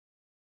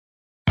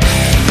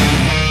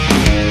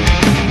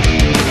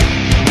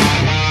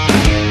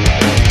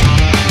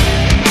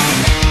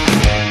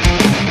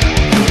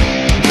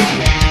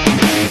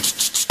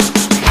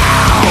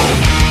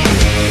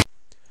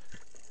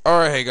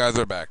Hey guys,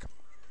 we're back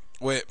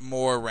with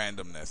more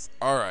randomness.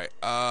 Alright,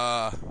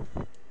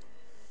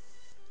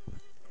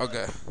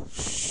 okay.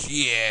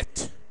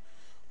 Shit.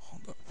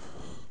 Hold up.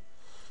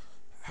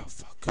 Oh,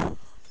 fuck.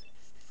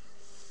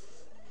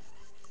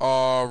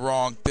 Oh,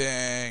 wrong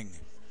thing.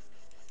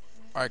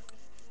 Alright,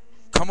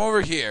 come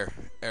over here,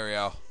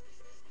 Ariel.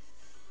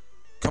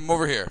 Come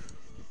over here.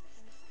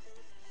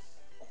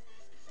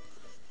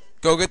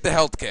 Go get the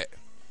health kit.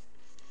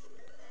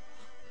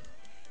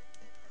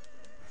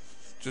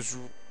 Just...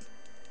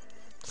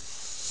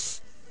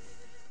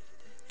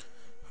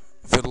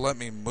 if it'll let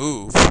me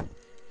move. And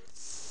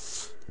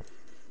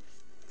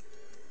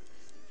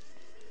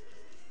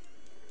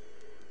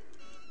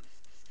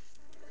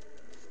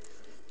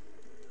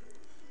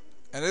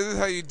this is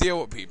how you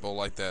deal with people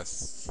like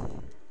this.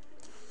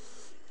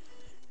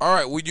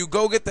 Alright, will you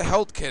go get the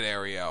health kit,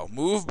 Ariel?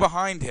 Move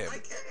behind him. I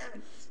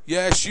can't.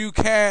 Yes, you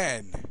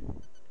can.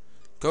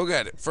 Go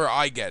get it, for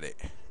I get it.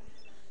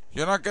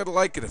 You're not gonna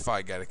like it if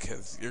I get it,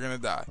 because you're gonna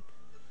die.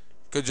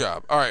 Good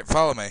job. Alright,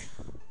 follow me.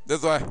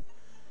 This way.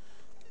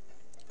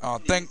 Oh,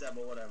 thank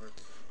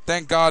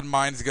God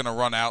mine's gonna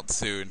run out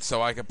soon,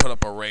 so I can put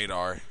up a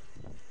radar.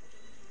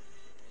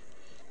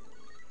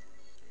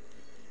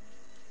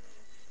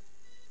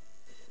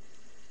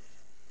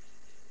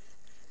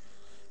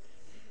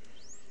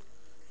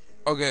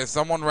 Okay,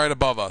 someone right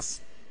above us.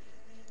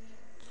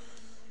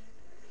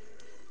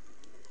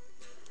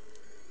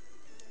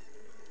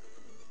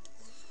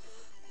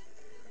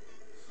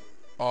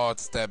 Oh,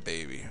 it's that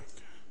baby.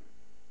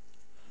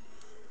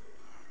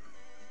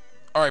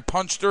 Alright,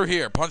 punch through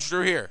here. Punch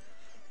through here.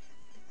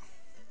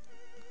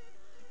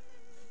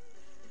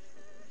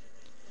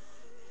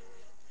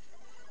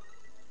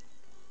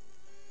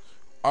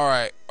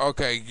 Alright,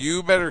 okay,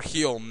 you better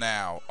heal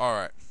now.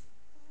 Alright.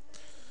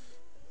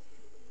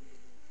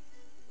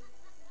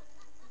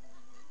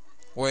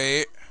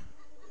 Wait.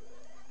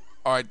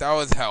 Alright, that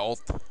was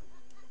health.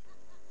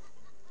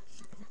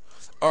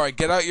 Alright,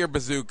 get out your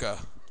bazooka.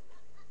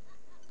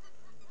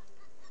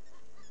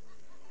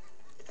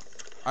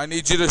 I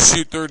need you to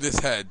shoot through this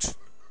hedge.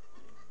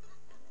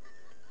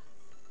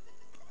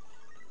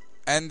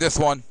 And this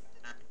one.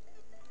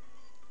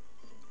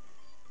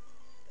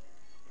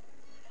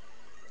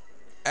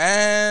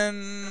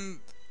 And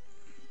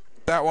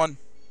that one.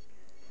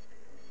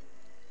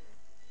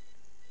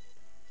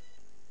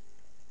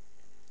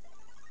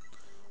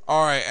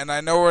 Alright, and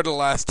I know where the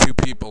last two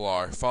people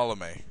are. Follow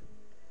me.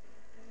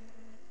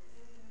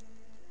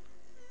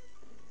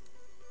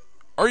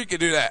 Or you can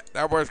do that.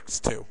 That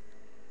works too.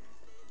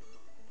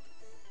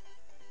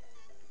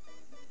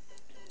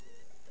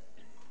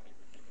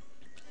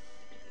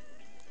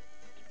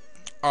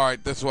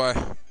 Alright, this way.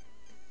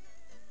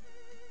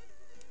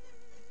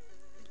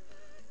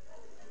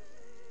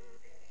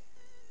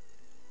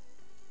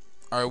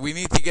 Alright, we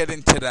need to get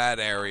into that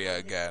area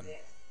again.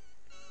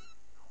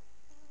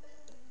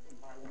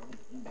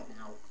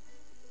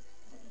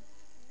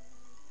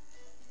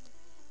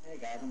 Hey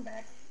guys, I'm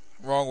back.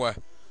 Wrong way.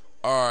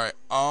 Alright,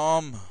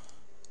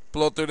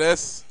 blow through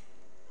this.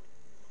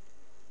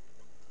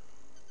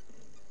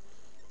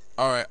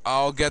 Alright,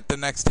 I'll get the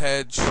next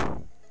hedge.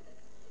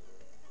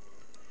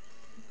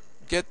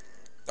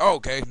 Oh,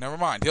 okay, never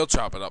mind. He'll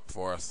chop it up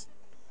for us.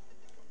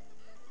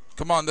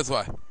 Come on, this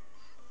way.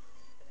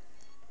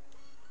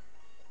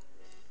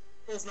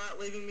 It's not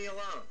leaving me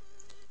alone.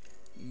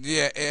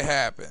 Yeah, it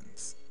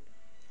happens.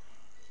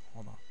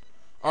 Hold on.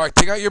 Alright,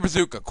 take out your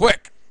bazooka,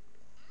 quick!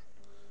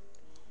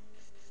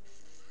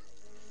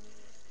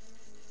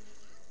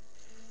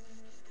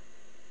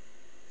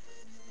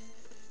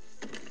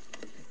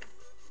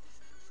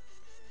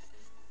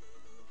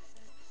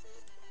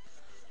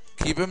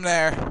 Keep him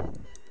there.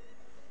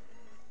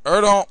 Or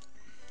don't.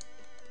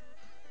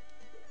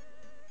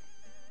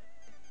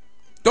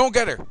 Don't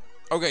get her.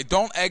 Okay,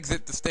 don't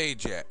exit the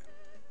stage yet.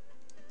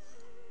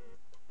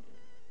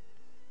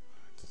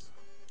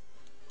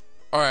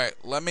 Alright,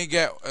 let me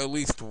get at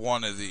least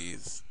one of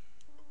these.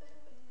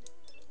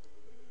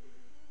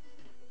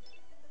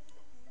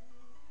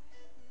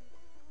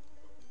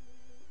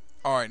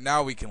 Alright,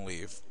 now we can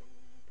leave.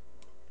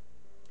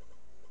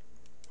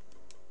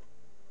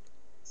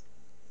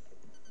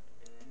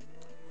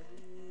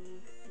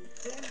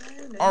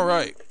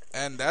 Alright,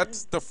 and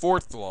that's the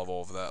 4th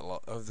level of that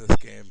of this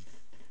game.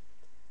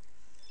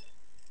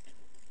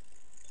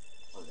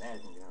 Oh, that's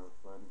gonna be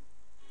fun.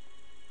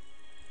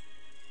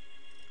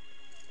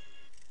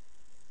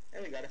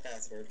 And we got a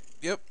password.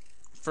 Yep,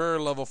 for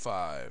level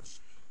 5.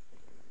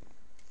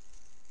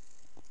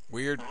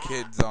 Weird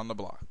kids on the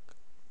block.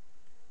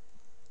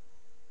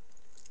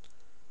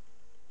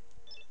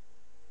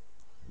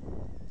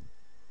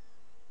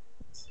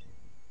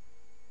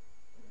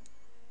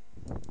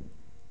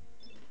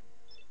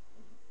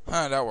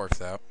 Huh, that works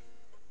out.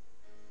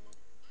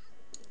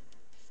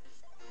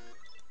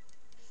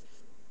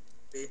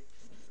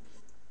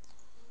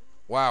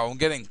 Wow, I'm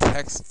getting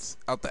texts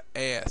out the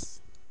ass.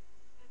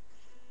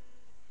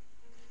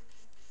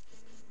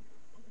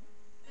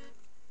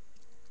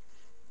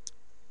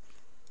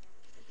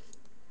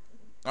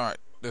 Alright,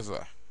 this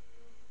way.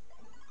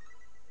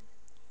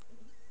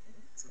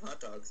 Some hot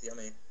dogs,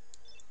 yummy.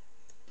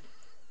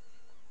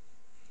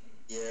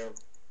 Yeah.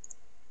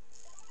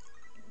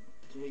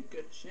 Take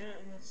a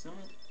chance on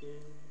you.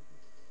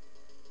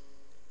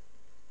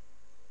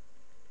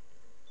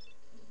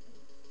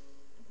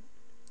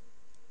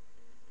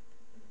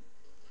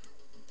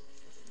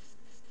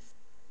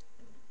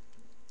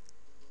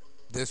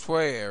 This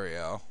way,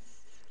 Ariel.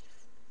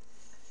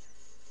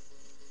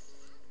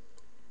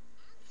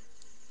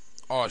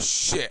 Oh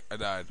shit, I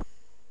died.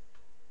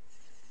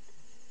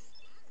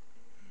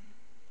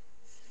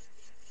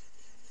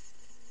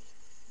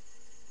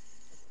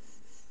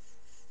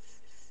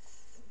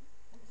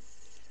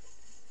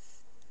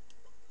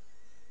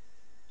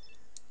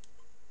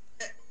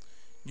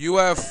 You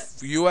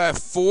have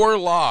 4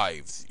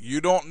 lives.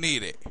 You don't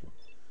need it.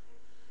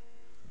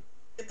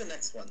 Get the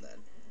next one then.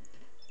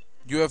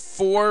 You have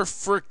 4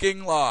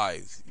 freaking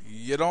lives.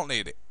 You don't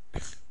need it.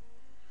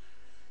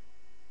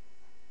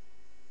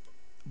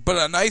 But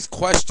a nice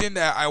question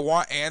that I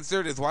want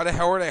answered is why the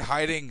hell are they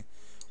hiding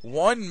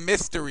 1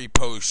 mystery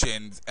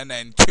potions and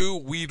then 2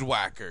 weed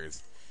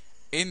whackers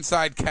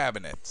inside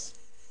cabinets?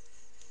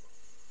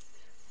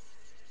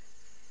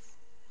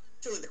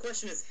 Actually, the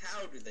question is,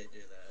 how do they do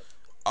that?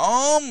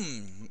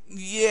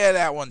 Yeah,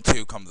 that one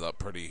too comes up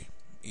pretty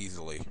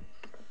easily.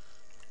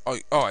 Oh,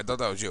 I thought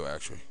that was you,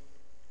 actually.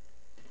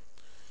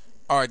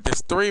 Alright,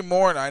 there's 3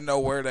 more and I know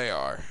where they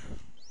are.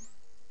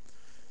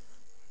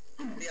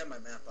 We have my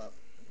map up.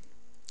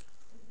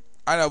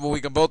 I know, but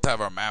we can both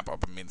have our map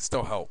up. I mean, it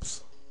still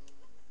helps.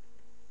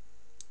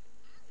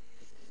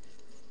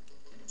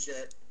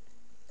 Shit.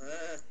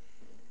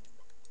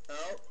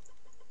 Help.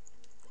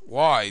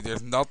 Why?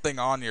 There's nothing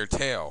on your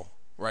tail.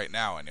 Right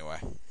now, anyway.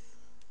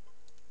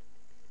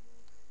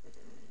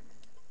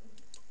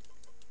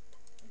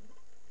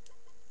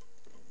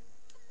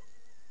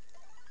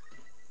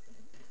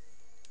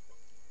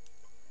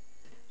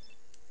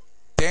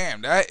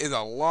 Damn, that is a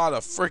lot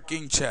of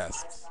freaking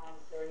chests.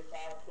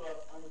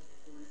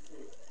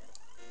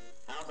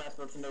 How am I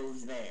supposed to know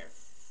who's there?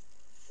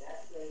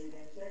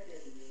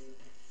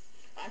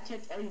 I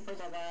checked every place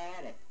I got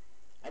at it.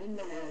 I didn't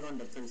know we were on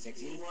the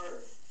 360.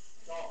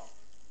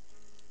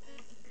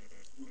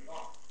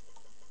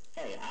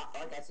 Hey,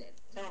 like I said,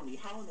 tell me,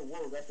 how in the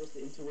world that goes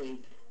into a...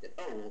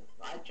 Oh,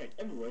 I checked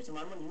everywhere, so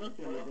my money must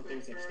be on the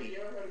 360.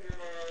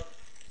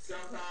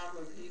 Sometimes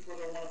when people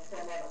don't want to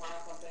tell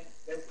about something,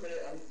 they put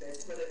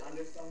it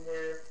under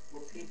somewhere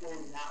where people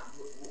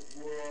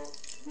will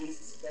be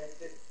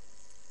suspected.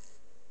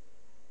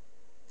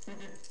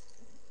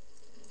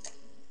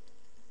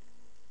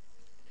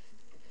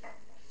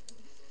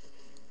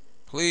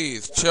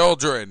 Please,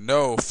 children,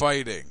 no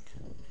fighting.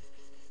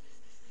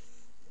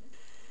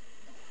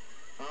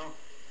 Huh?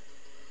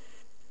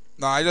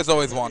 No, I just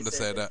always wanted to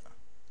say that.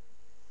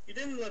 You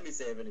didn't let me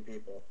save any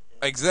people.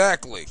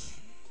 Exactly.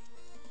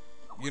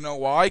 You know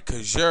why?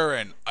 'Cause you're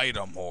an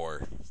item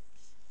whore.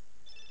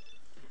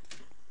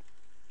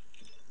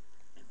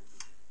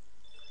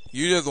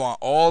 You just want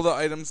all the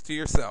items to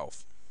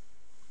yourself.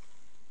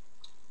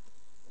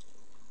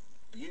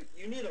 You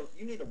need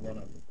a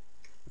 1-up.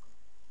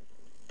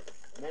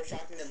 More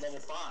shocking than level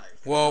 5.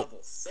 Well,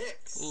 level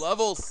 6.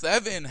 Level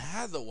 7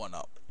 has a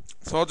 1-up.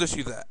 So I'll just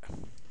use that.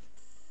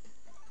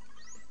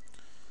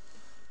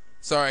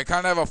 Sorry, I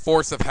kind of have a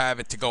force of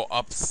habit to go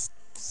up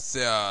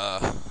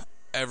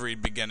every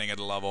beginning of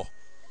the level.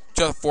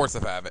 Just force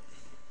of habit.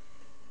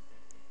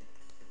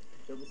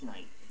 So this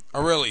night.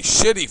 A really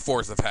shitty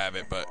force of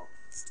habit, but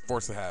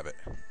force of habit.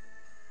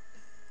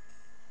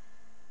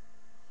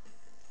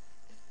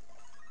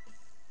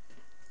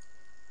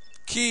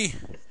 Key.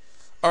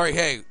 Alright,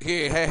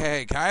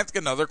 hey, can I ask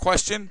another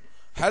question?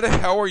 How the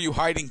hell are you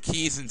hiding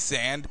keys in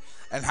sand?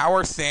 And how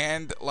are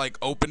sand, like,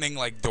 opening,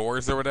 like,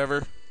 doors or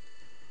whatever?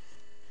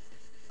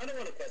 I don't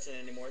want to question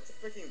it anymore. It's a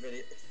freaking video.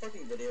 It's a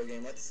fucking video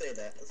game. Let's say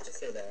that. Let's just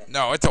say that.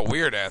 No, it's a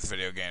weird-ass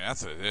video game.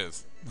 That's what it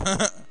is.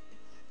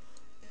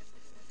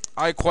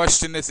 I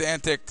question its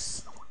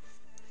antics.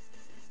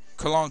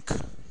 Clunk.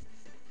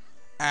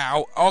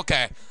 Ow.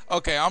 Okay,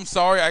 I'm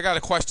sorry. I gotta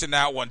question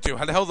that one, too.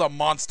 How the hell does a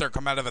monster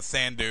come out of a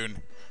sand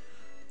dune?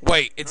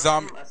 Wait, it's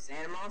A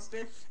sand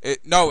monster?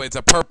 No, it's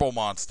a purple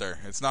monster.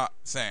 It's not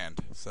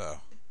sand,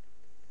 so.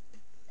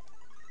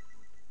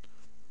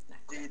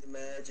 See the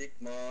magic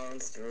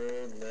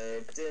monster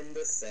lived in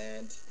the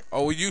sand.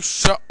 Oh, will you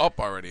shut up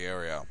already,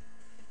 Ariel?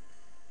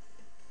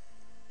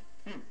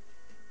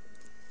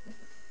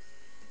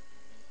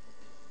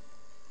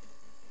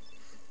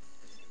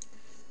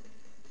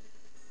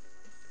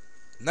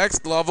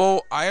 Next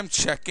level, I am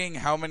checking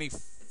how many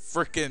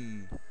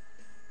frickin'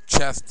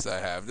 chests I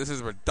have. This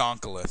is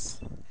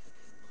redonkulous.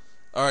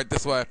 Alright,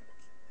 this way.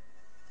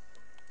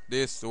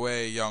 This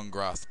way, young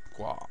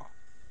grasshopper.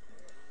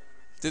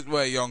 This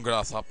way, young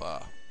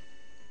grasshopper.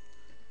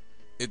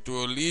 It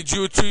will lead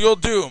you to your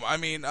doom. I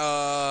mean,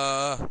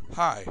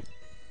 hi.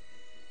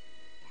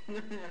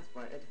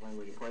 That's one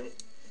way to put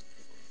it.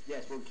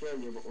 Yes, we'll kill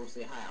you, but we'll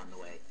say hi on the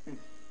way.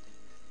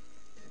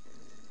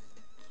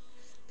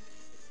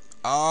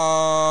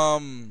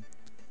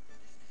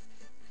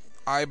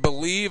 I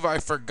believe I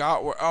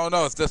forgot where. Oh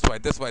no, it's this way.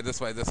 This way. This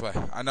way. This way.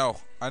 I know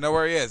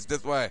where he is.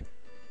 This way.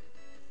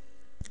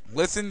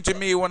 Listen to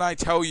me when I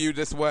tell you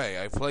this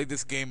way. I played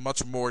this game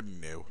much more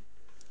than you.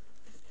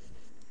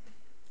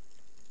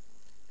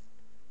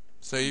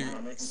 So you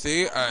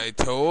see, I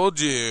told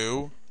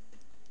you.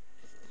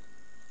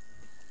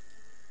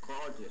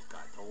 Claude just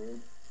got told.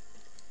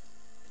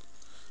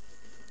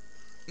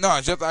 No,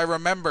 it's just I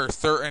remember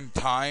certain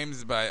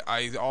times, but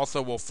I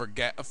also will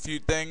forget a few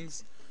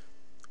things.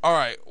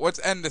 Alright, let's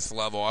end this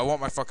level. I want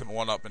my fucking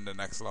 1-up in the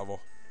next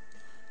level.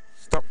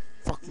 Stop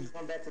fucking...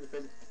 Going back to the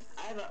prison.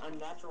 I have an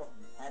unnatural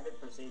habit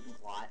for saving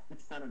plot.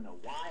 I don't know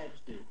why, I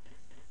just do.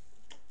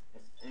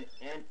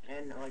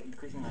 And like,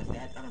 increasing my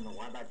stats. I don't know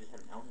why, but I just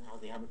have an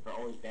unhealthy habit for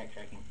always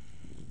backtracking.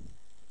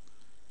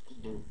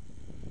 Just do.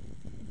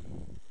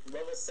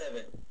 Level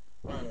 7.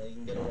 Finally, you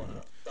can get a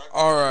 1-up.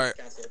 Alright.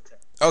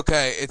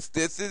 Okay,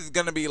 this is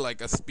gonna be like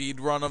a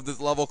speed run of this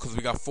level because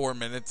we got 4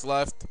 minutes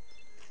left.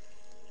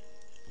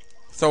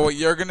 So what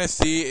you're gonna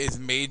see is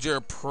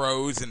major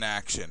pros in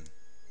action.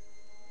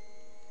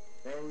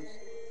 Pros?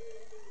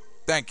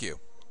 Thank you.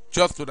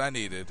 Just what I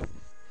needed.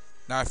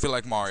 Now I feel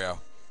like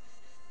Mario.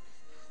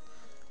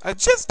 I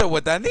just know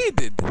what I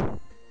needed.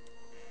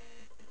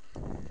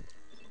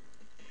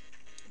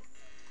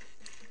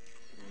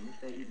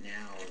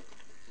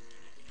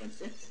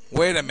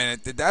 Wait a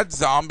minute. Did that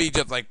zombie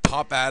just like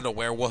pop out of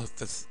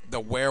the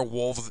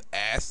werewolf's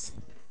ass?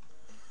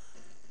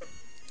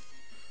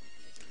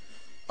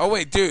 Oh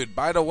wait, dude,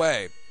 by the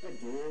way,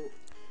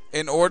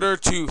 in order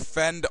to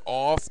fend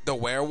off the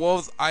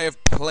werewolves, I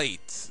have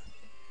plates.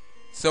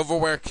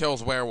 Silverware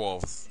kills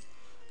werewolves.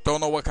 Don't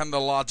know what kind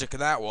of logic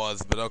that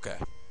was, but okay.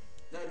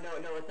 No,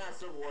 it's not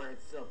silverware,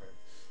 it's silver.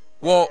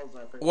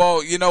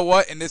 Well, you know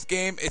what? In this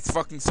game, it's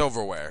fucking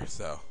silverware,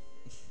 so.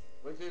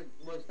 Which means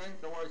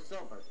the word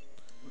silver.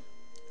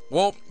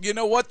 Well, you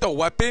know what? The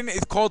weapon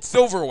is called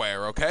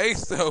silverware, okay?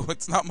 So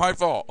it's not my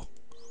fault.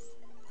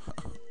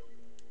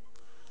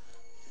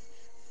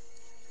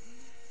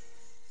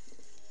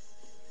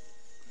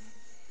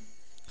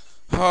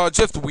 Oh,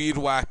 just weed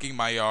whacking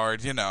my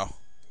yard, you know.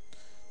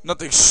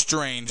 Nothing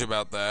strange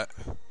about that.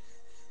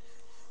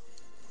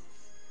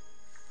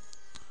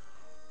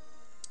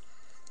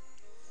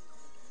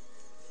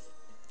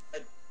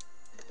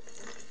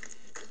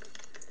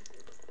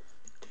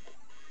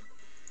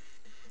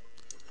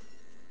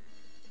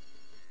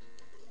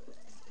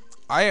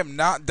 I am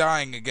not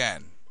dying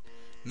again.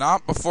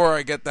 Not before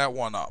I get that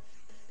 1-up.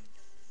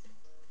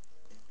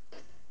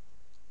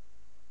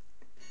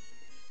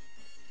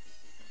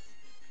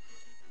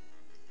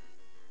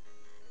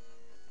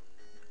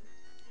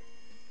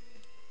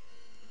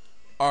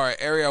 Alright,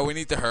 Ariel, we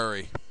need to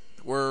hurry.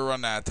 We're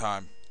running out of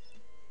time.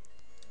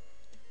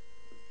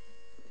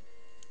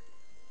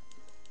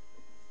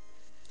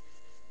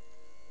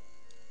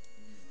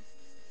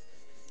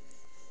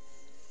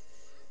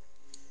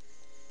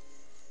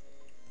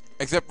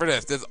 Except for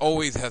this. This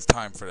always has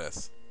time for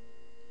this.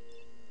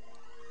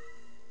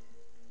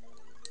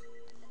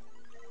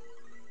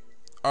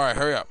 Alright,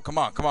 hurry up. Come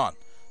on, come on.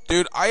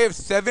 Dude, I have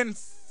 7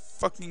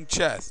 fucking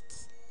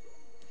chests.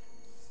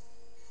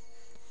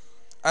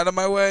 Out of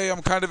my way.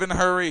 I'm kind of in a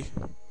hurry.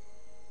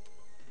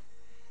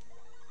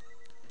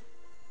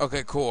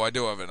 Okay, cool. I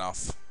do have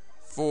enough.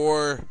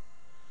 4...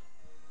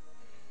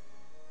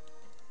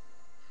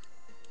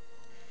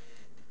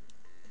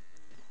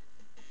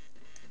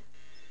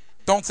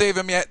 Don't save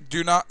him yet.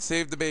 Do not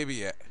save the baby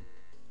yet.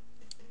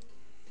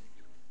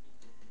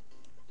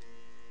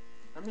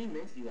 How many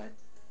minutes do you got?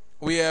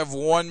 We have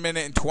 1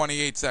 minute and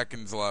 28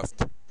 seconds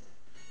left.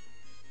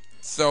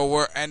 So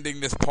we're ending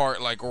this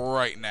part like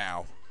right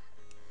now.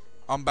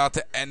 I'm about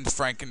to end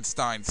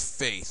Frankenstein's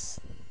face.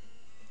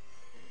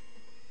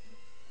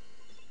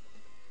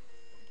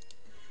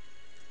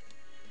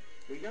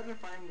 Were you ever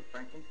fighting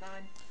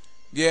Frankenstein?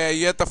 Yeah,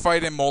 you have to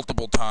fight him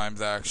multiple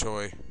times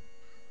actually.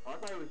 I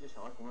thought it was just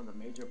like one of the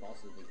major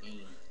bosses of the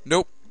game.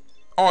 Nope.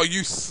 Oh,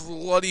 you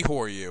slutty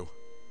whore, you.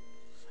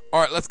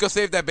 Alright, let's go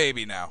save that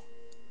baby now.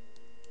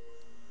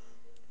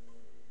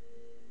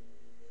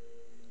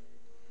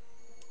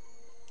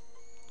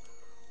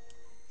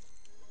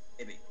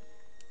 Baby.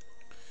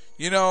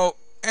 You know,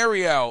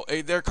 Ariel,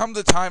 there comes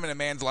a time in a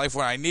man's life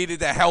when I needed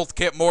the health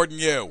kit more than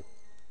you.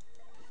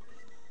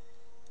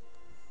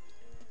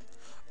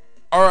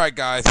 Alright,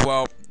 guys,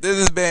 well, this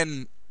has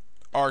been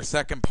our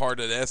second part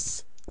of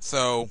this.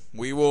 So,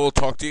 we will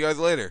talk to you guys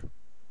later.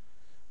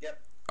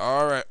 Yep.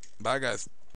 Alright. Bye, guys.